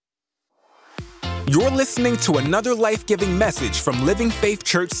You're listening to another life-giving message from Living Faith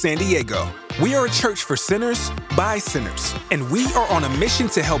Church San Diego. We are a church for sinners, by sinners, and we are on a mission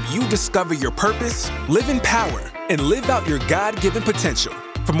to help you discover your purpose, live in power, and live out your God-given potential.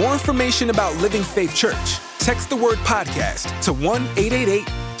 For more information about Living Faith Church, text the word podcast to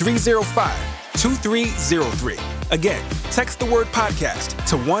 1-888-305-2303. Again, text the word podcast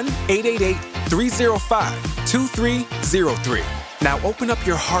to 1-888-305-2303. Now open up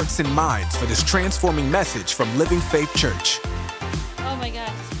your hearts and minds for this transforming message from Living Faith Church. Oh my gosh,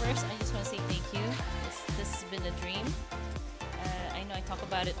 first I just want to say thank you. This has been a dream. I know I talk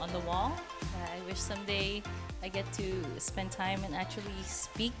about it on the wall. I wish someday I get to spend time and actually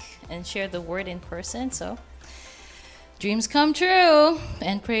speak and share the word in person. So dreams come true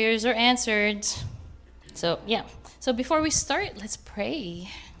and prayers are answered. So yeah. So before we start, let's pray.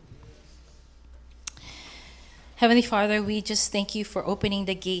 Heavenly Father, we just thank you for opening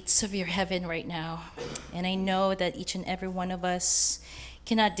the gates of your heaven right now. And I know that each and every one of us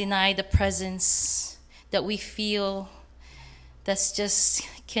cannot deny the presence that we feel. That's just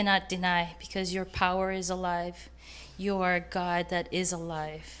cannot deny, because your power is alive. You are a God that is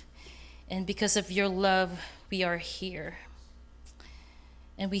alive. And because of your love, we are here.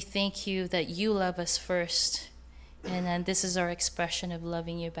 And we thank you that you love us first. And then this is our expression of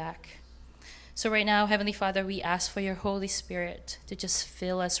loving you back. So right now, Heavenly Father, we ask for your Holy Spirit to just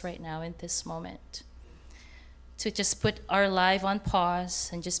fill us right now in this moment. To just put our life on pause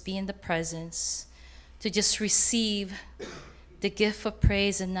and just be in the presence. To just receive the gift of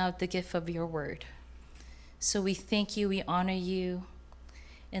praise and now the gift of your word. So we thank you, we honor you,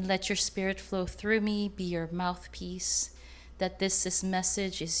 and let your Spirit flow through me, be your mouthpiece, that this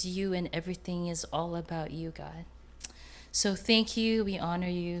message is you and everything is all about you, God. So thank you, we honor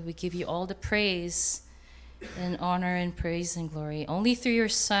you, we give you all the praise and honor and praise and glory. Only through your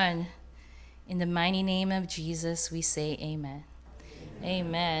Son, in the mighty name of Jesus, we say amen.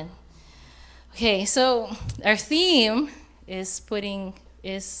 Amen. Okay, so our theme is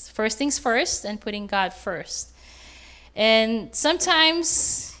first things first and putting God first. And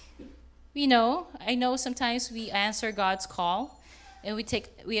sometimes, I know sometimes we answer God's call. And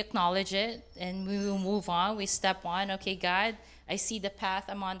we acknowledge it, and we will move on. We step on. Okay, God, I see the path.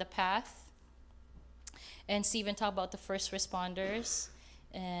 I'm on the path. And Stephen talked about the first responders,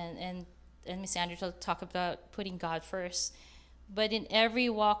 and Miss Andrew talked about putting God first. But in every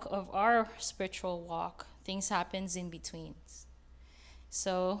walk of our spiritual walk, things happens in between.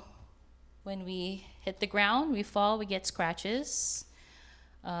 So when we hit the ground, we fall, we get scratches.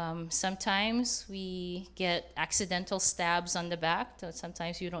 Sometimes we get accidental stabs on the back that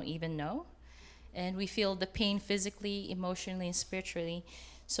sometimes you don't even know. And we feel the pain physically, emotionally, and spiritually.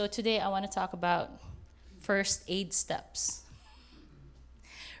 So today I want to talk about first aid steps.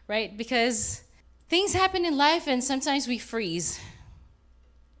 Right? Because things happen in life and sometimes we freeze.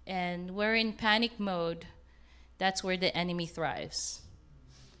 And we're in panic mode. That's where the enemy thrives.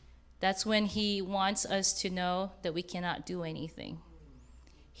 That's when he wants us to know that we cannot do anything.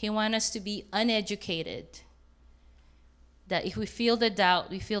 He wants us to be uneducated. That if we feel the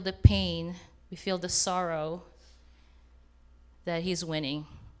doubt, we feel the pain, we feel the sorrow, that he's winning.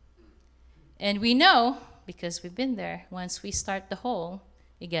 And we know, because we've been there, once we start the hole,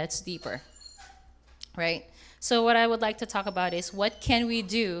 it gets deeper. Right? So what I would like to talk about is what can we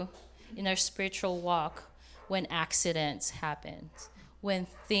do in our spiritual walk when accidents happen, when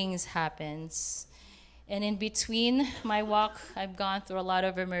things happen. And in between my walk, I've gone through a lot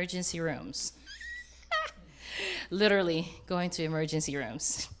of emergency rooms. Literally going to emergency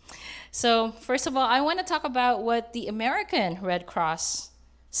rooms. So first of all, I want to talk about what the American Red Cross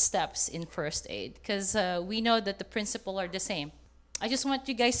steps in first aid, because we know that the principles are the same. I just want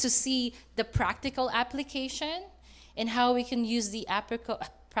you guys to see the practical application and how we can use the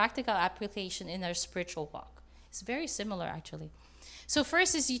practical application in our spiritual walk. It's very similar, actually. So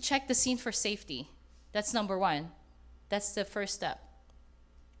first is you check the scene for safety. That's number one. That's the first step.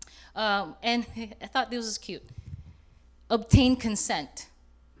 And I thought this was cute. Obtain consent.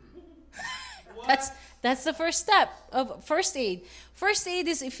 That's the first step of first aid. First aid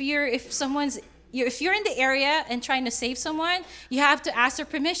is if you're in the area and trying to save someone, you have to ask their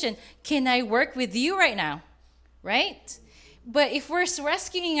permission. Can I work with you right now? Right? But if we're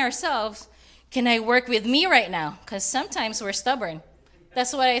rescuing ourselves, can I work with me right now? Because sometimes we're stubborn.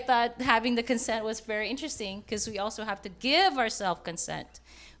 That's why I thought having the consent was very interesting, because we also have to give ourselves consent.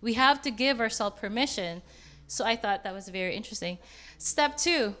 We have to give ourselves permission. So I thought that was very interesting. Step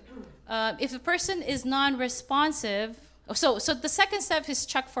 2, if a person is non-responsive, so the second step is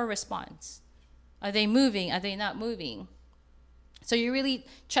check for response. Are they moving? Are they not moving? So you're really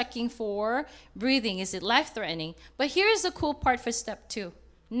checking for breathing. Is it life-threatening? But here's the cool part for step 2.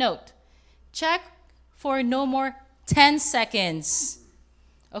 Note, check for no more 10 seconds.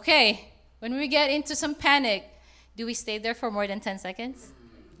 Okay, when we get into some panic, do we stay there for more than 10 seconds?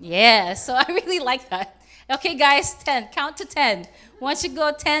 Yeah, so I really like that. Okay, guys, 10. Count to 10. Once you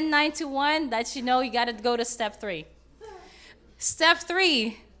go 10, 9 to 1, that you know you got to go to step 3. Step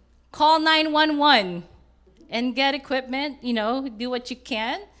 3, call 911 and get equipment, do what you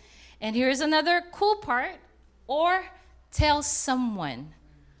can. And here's another cool part. Or tell someone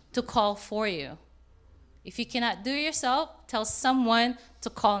to call for you. If you cannot do it yourself, tell someone to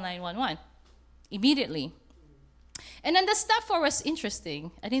call 911 immediately. And then the step 4 was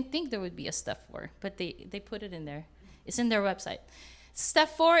interesting. I didn't think there would be a step 4, but they put it in there. It's in their website.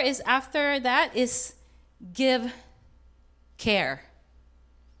 Step 4 is after that is give care.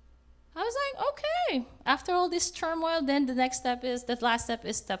 I was like, okay. After all this turmoil, then the last step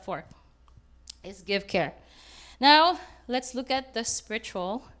is step 4. Is give care. Now, let's look at the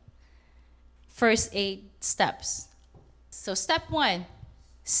spiritual first 8 steps. So step 1,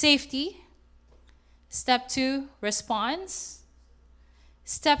 safety. Step 2, response.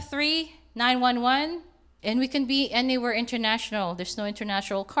 Step 3, 911. And we can be anywhere international. There's no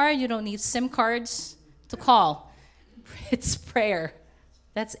international card. You don't need SIM cards to call. It's prayer.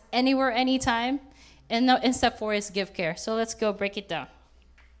 That's anywhere, anytime. And step 4 is give care. So let's go break it down.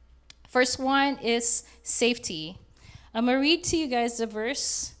 First one is safety. I'm going to read to you guys the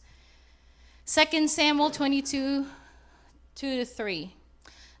verse. 2 Samuel 22, 2-3.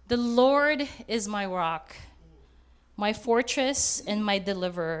 The Lord is my rock, my fortress and my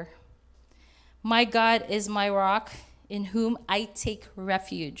deliverer. My God is my rock, in whom I take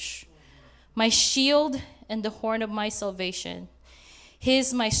refuge, my shield and the horn of my salvation. He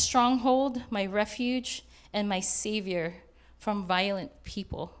is my stronghold, my refuge, and my savior from violent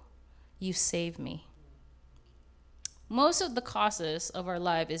people. You save me. Most of the causes of our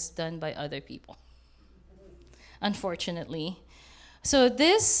life is done by other people, unfortunately. So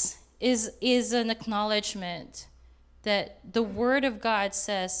this is an acknowledgement that the Word of God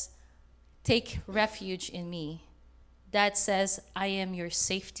says, take refuge in me. That says, I am your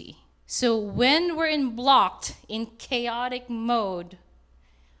safety. So when we're blocked in chaotic mode,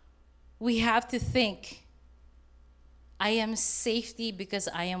 we have to think, I am safety because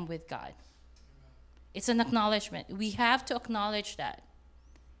I am with God. It's an acknowledgement. We have to acknowledge that.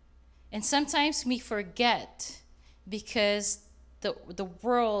 And sometimes we forget because the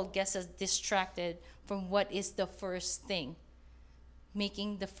world gets us distracted from what is the first thing.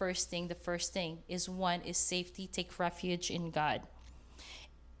 Making the first thing is safety, take refuge in God.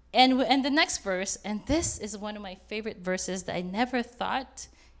 And the next verse, and this is one of my favorite verses that I never thought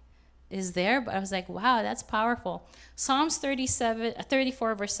is there, but I was like, wow, that's powerful. Psalms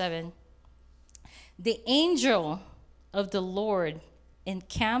 34, verse 7. The angel of the Lord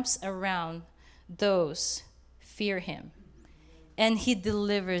encamps around those fear him, and he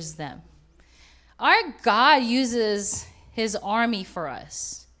delivers them. Our God uses his army for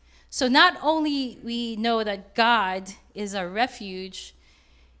us. So not only we know that God is our refuge,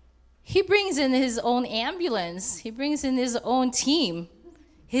 he brings in his own ambulance. He brings in his own team,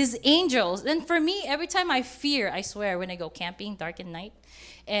 his angels. And for me, every time I fear, I swear, when I go camping dark at night,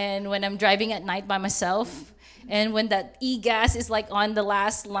 and when I'm driving at night by myself, and when that e-gas is like on the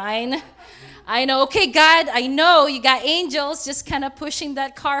last line, I know, okay, God, I know you got angels just kind of pushing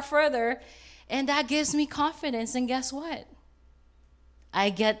that car further. And that gives me confidence. And guess what? I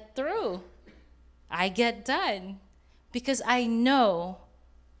get through. I get done. Because I know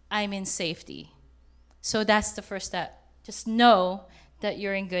I'm in safety. So that's the first step. Just know that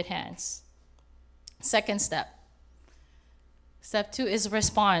you're in good hands. Second step. Step 2 is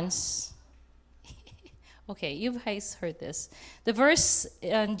response. Okay, you guys heard this. The verse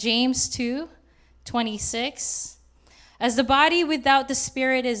in James 2:26. As the body without the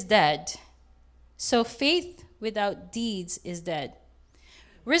spirit is dead, so faith without deeds is dead.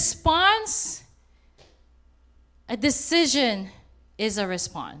 Response, a decision is a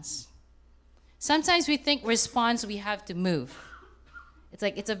response. Sometimes we think response, we have to move.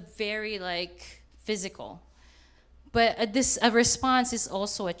 It's a very physical. But a response is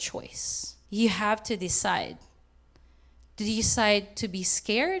also a choice. You have to decide. Do you decide to be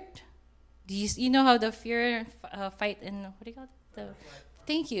scared? You know how the fear, fight, and what do you call it?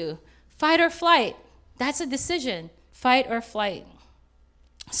 Thank you. Fight or flight. That's a decision. Fight or flight.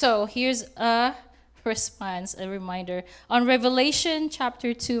 So here's a response, a reminder. On Revelation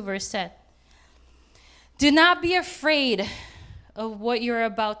chapter 2, verse 10. Do not be afraid of what you're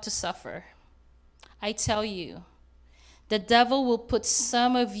about to suffer. I tell you The devil will put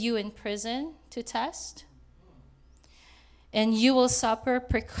some of you in prison to test, and you will suffer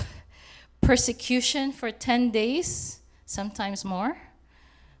persecution for 10 days, sometimes more.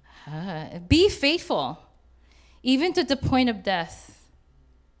 Be faithful, even to the point of death,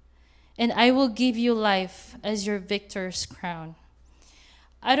 and I will give you life as your victor's crown.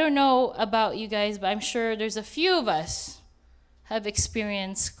 I don't know about you guys, but I'm sure there's a few of us have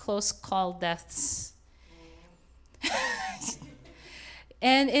experienced close call deaths.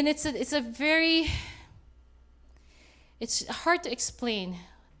 and it's hard to explain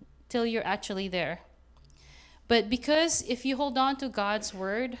till you're actually there. But because if you hold on to God's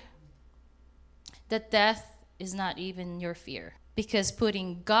word, that death is not even your fear. Because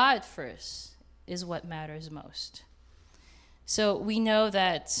putting God first is what matters most. So we know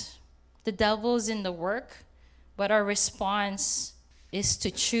that the devil's in the work, but our response is to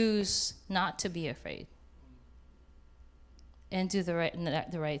choose not to be afraid and do the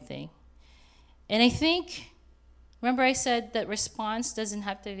right thing. And I think, remember I said that response doesn't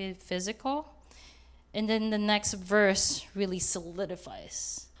have to be physical? And then the next verse really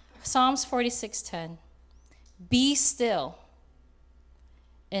solidifies. Psalms 46:10. Be still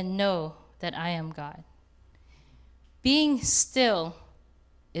and know that I am God. Being still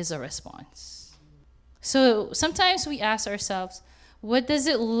is a response. So sometimes we ask ourselves, what does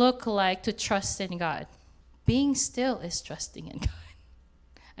it look like to trust in God? Being still is trusting in God.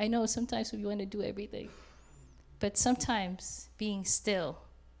 I know sometimes we want to do everything, but sometimes being still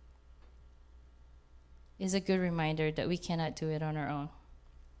is a good reminder that we cannot do it on our own.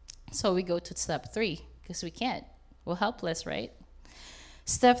 So we go to step 3, because we can't. We're helpless, right?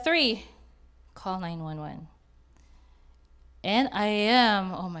 Step 3, call 911. And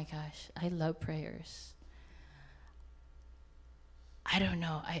oh my gosh, I love prayers. I don't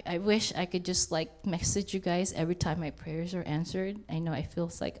know. I wish I could just message you guys every time my prayers are answered. I know it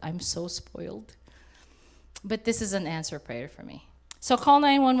feels like I'm so spoiled. But this is an answer prayer for me. So call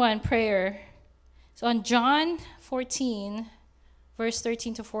 911 prayer. So on John 14, verse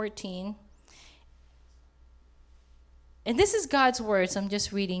 13 to 14, and this is God's words. I'm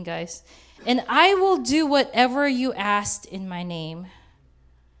just reading, guys. And I will do whatever you asked in my name,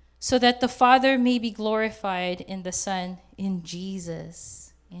 so that the Father may be glorified in the Son, in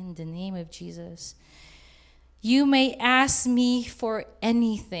Jesus, in the name of Jesus. You may ask me for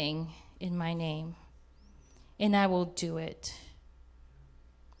anything in my name, and I will do it.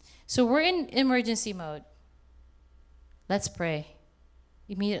 So we're in emergency mode. Let's pray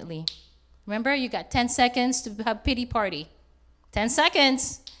immediately. Remember, you got 10 seconds to have pity party. 10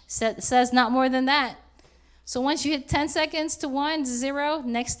 seconds says not more than that. So once you hit 10 seconds to 1, 0,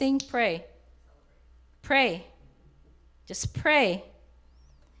 next thing, pray. Pray. Just pray.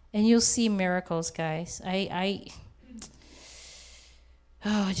 And you'll see miracles, guys.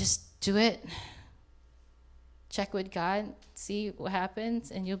 Just do it. Check with God, see what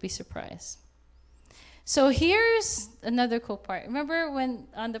happens, and you'll be surprised. So here's another cool part. Remember when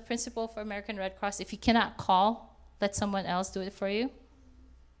on the principle for American Red Cross, if you cannot call, let someone else do it for you?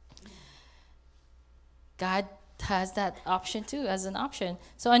 God has that option too, as an option.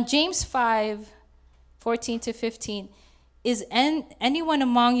 So on James 5, 14 to 15, is anyone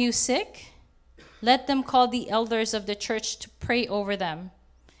among you sick? Let them call the elders of the church to pray over them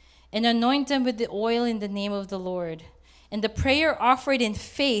and anoint them with the oil in the name of the Lord. And the prayer offered in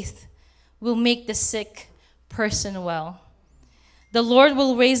faith will make the sick person well. The Lord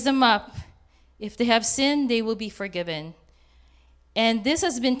will raise them up. If they have sinned, they will be forgiven. And this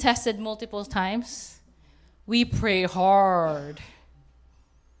has been tested multiple times. We pray hard.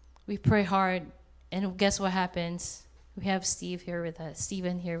 We pray hard. And guess what happens? We have Stephen here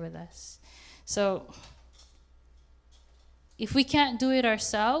with us. So if we can't do it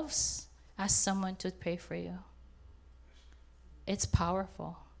ourselves, ask someone to pray for you. It's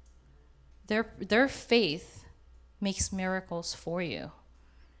powerful. Their faith makes miracles for you.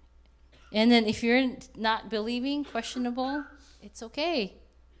 And then if you're not believing, questionable, it's okay.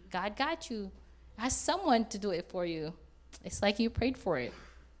 God got you. Ask someone to do it for you. It's like you prayed for it.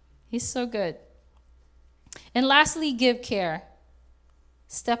 He's so good. And lastly, give care.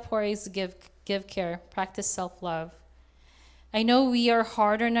 Step 4 is give care. Practice self-love. I know we are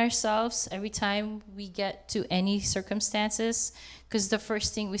hard on ourselves every time we get to any circumstances, because the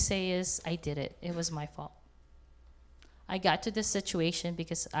first thing we say is, I did it. It was my fault. I got to this situation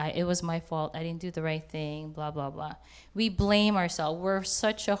because it was my fault. I didn't do the right thing, blah, blah, blah. We blame ourselves. We're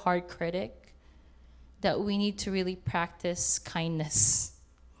such a hard critic that we need to really practice kindness.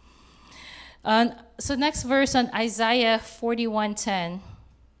 So next verse on Isaiah 41:10.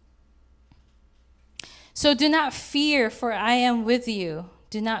 So do not fear, for I am with you.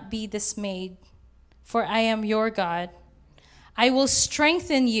 Do not be dismayed, for I am your God. I will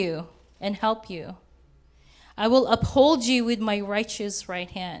strengthen you and help you. I will uphold you with my righteous right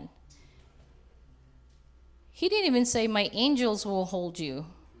hand. He didn't even say, my angels will hold you.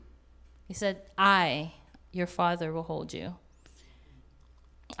 He said, I, your Father, will hold you.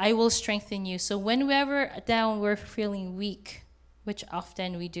 I will strengthen you. So whenever we're feeling weak, which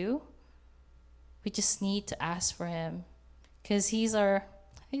often we do, we just need to ask for him, because he's our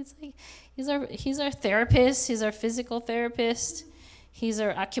therapist. He's our physical therapist. He's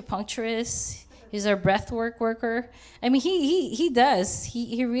our acupuncturist. He's our breathwork worker. I mean, he does.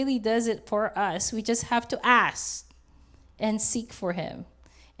 He really does it for us. We just have to ask and seek for him.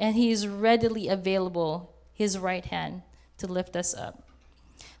 And he is readily available, his right hand, to lift us up.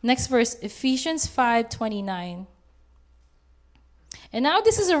 Next verse, Ephesians 5:29. And now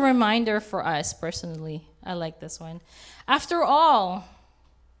this is a reminder for us personally. I like this one. After all,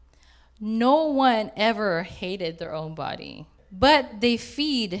 no one ever hated their own body, but they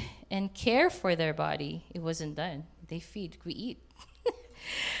feed and care for their body. It wasn't done. They feed. We eat.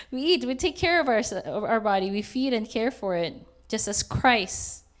 We eat. We take care of our body. We feed and care for it, just as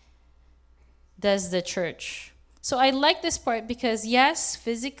Christ does the church. So I like this part because, yes,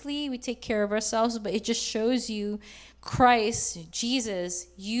 physically we take care of ourselves, but it just shows you Christ, Jesus,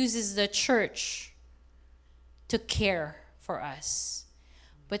 uses the church to care for us.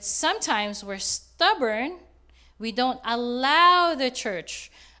 But sometimes we're stubborn. We don't allow the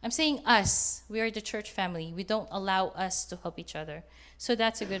church. I'm saying us. We are the church family. We don't allow us to help each other. So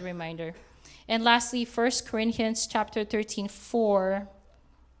that's a good reminder. And lastly, 1 Corinthians chapter 13:4.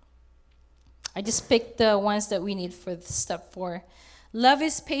 I just picked the ones that we need for step 4. Love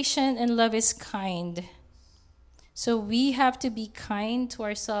is patient and love is kind. So we have to be kind to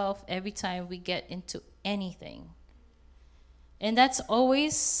ourselves every time we get into anything. And that's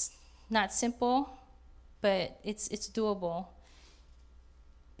always not simple, but it's doable.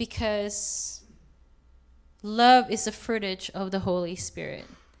 Because love is a fruitage of the Holy Spirit.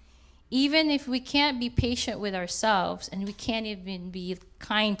 Even if we can't be patient with ourselves and we can't even be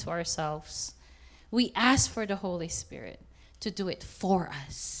kind to ourselves, we ask for the Holy Spirit to do it for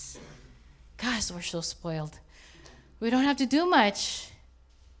us. Gosh, we're so spoiled. We don't have to do much.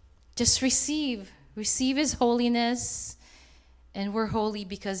 Just receive his holiness, and we're holy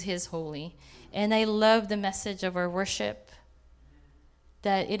because he's holy. And I love the message of our worship,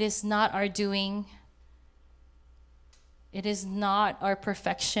 that it is not our doing. It is not our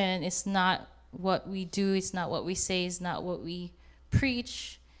perfection. It's not what we do. It's not what we say. It's not what we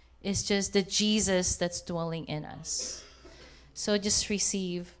preach. It's just the Jesus that's dwelling in us. So just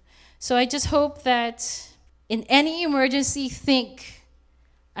receive. So I just hope that in any emergency, think,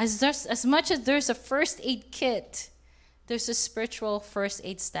 as much as there's a first aid kit, there's a spiritual first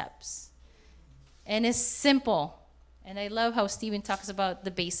aid steps. And it's simple. And I love how Stephen talks about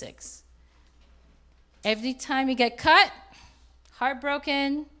the basics. Every time you get cut,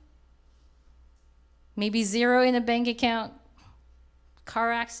 heartbroken, maybe zero in a bank account,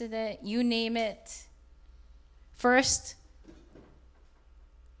 car accident, you name it. First,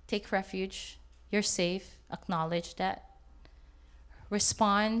 take refuge. You're safe. Acknowledge that.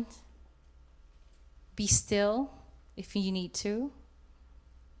 Respond. Be still if you need to.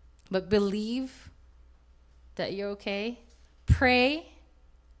 But believe that you're okay. Pray.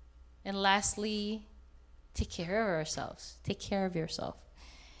 And lastly, take care of ourselves. Take care of yourself.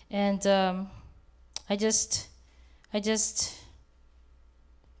 And I just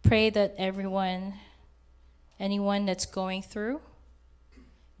pray that anyone that's going through,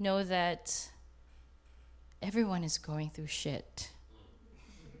 know that everyone is going through shit.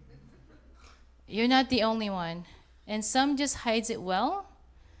 You're not the only one. And some just hides it well.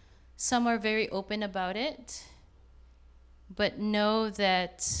 Some are very open about it. But know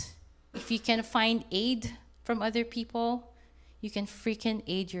that if you can find aid from other people, you can freaking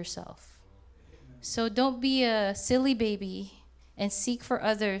aid yourself. So don't be a silly baby and seek for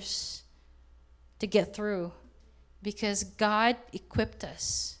others to get through, because God equipped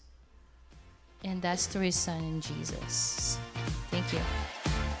us. And that's through his son in Jesus. Thank you.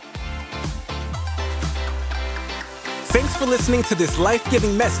 Thanks for listening to this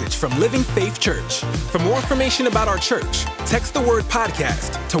life-giving message from Living Faith Church. For more information about our church, text the word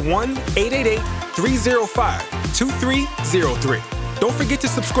podcast to 1-888-305-2303. Don't forget to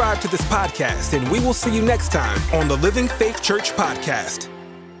subscribe to this podcast, and we will see you next time on the Living Faith Church podcast.